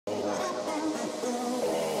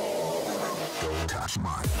Touch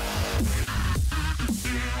mine.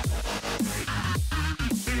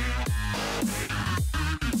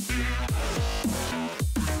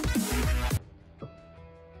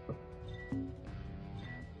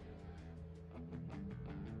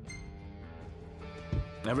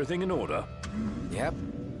 Everything in order? Yep.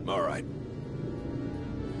 All right.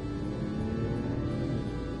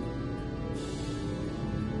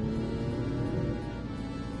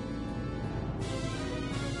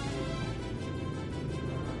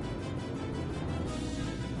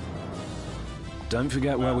 Don't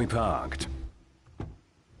forget where we parked.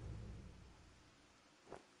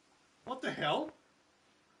 What the hell?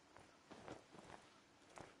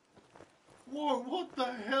 Whoa, what the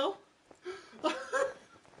hell?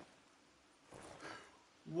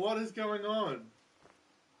 What is going on?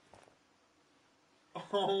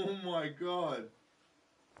 Oh my god.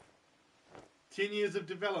 10 years of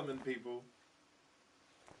development, people.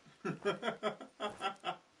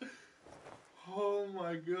 Oh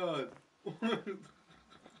my god.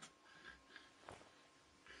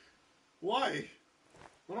 Why?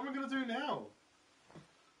 What am I gonna do now?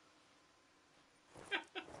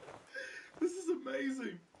 This is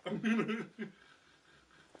amazing.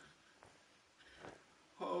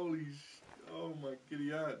 Holy oh my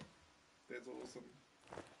giddy aunt. That's awesome.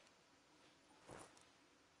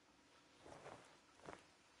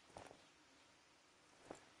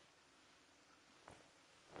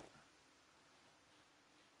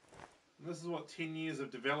 And this is what 10 years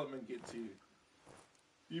of development gets you.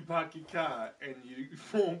 You park your car and you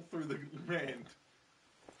fall through the land.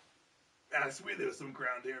 I swear there was some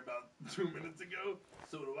ground here about 2 minutes ago.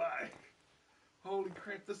 So do I. Holy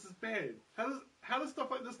crap, this is bad. How does stuff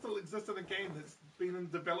like this still exist in a game that's been in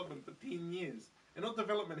development for 10 years? And not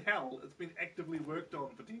development hell, it's been actively worked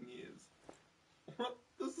on for 10 years. What?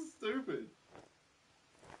 This is stupid.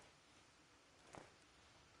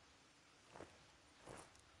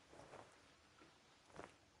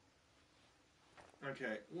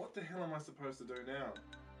 Okay, what the hell am I supposed to do now?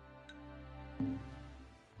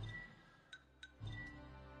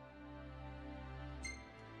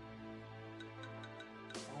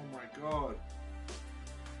 Oh my god.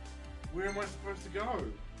 Where am I supposed to go?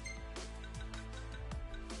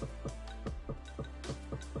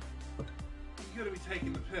 You gotta be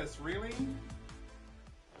taking the piss, really?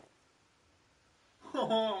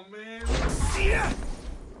 Oh man. Yeah!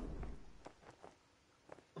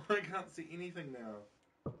 I can't see anything now.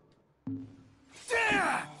 Oh,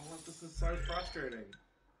 this is so frustrating.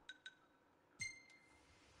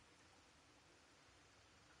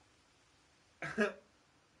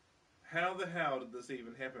 How the hell did this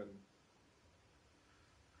even happen?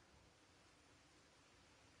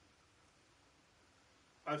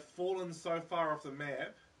 I've fallen so far off the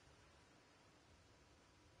map.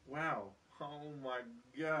 Wow. Oh my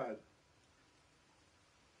god.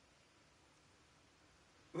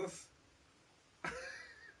 This...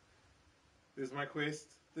 There's my quest.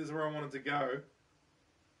 There's where I wanted to go.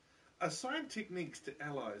 Assign techniques to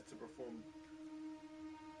allies to perform...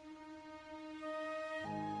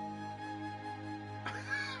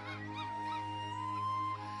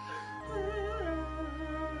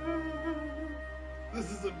 This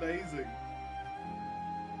is amazing.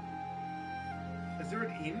 Is there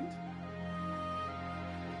an end?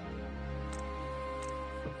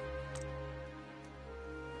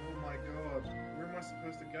 Oh my god. Where am I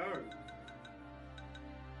supposed to go?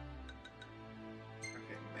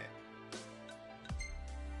 Okay, map.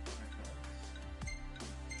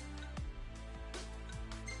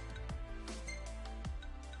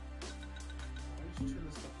 Why did you turn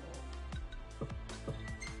this stuff off?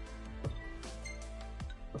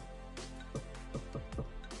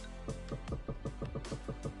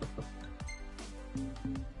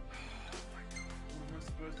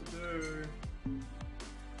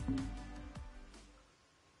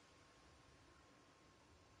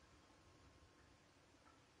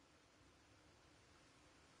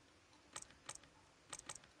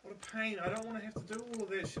 What a pain. I don't want to have to do all of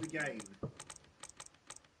that shit again.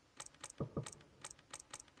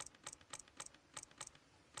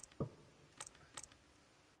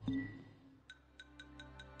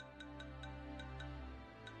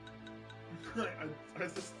 I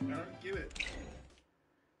just don't get it.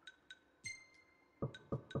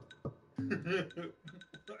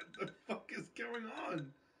 What the fuck is going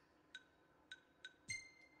on?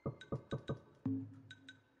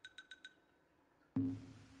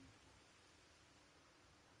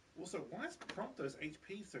 Also, why is Prompto's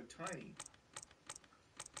HP so tiny?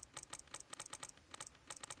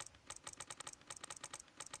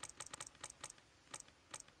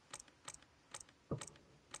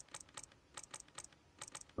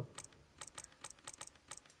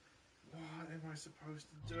 supposed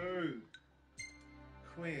to do?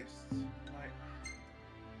 Quests. Like...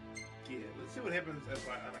 Yeah, let's see what happens if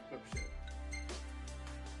I unequip shit.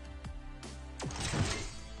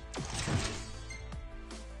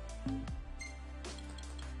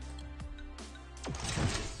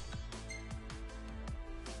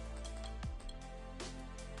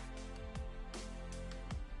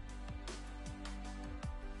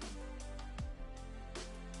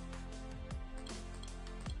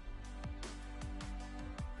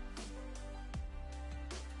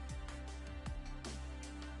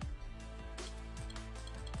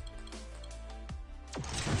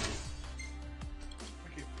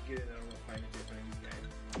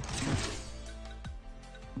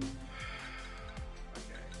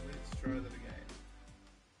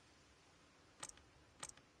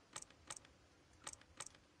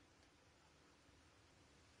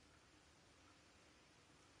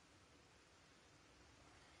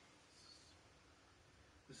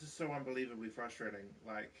 This is so unbelievably frustrating.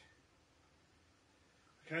 Like,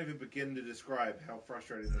 I can't even begin to describe how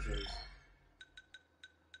frustrating this is.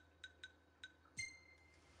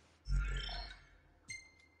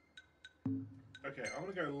 Okay, I'm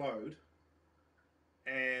gonna go load,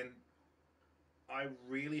 and I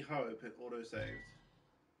really hope it auto-saved.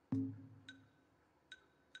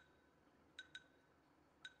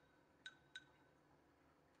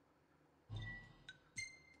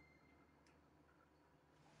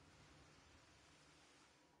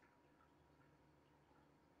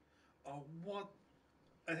 Oh, what?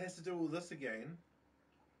 It has to do all this again.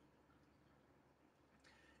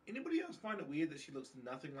 Anybody else find it weird that she looks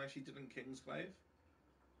nothing like she did in Kingsglaive?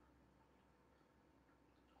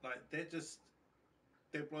 Like, that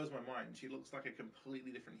blows my mind. She looks like a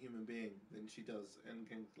completely different human being than she does in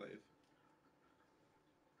Kingsglaive.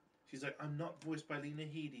 She's like, I'm not voiced by Lena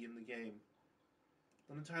Headey in the game.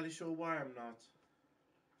 Not entirely sure why I'm not.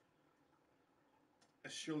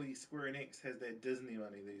 Surely Square Enix has that Disney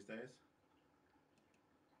money these days.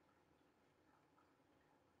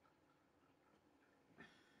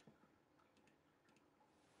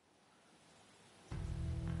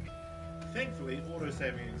 Thankfully,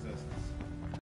 auto-saving exists.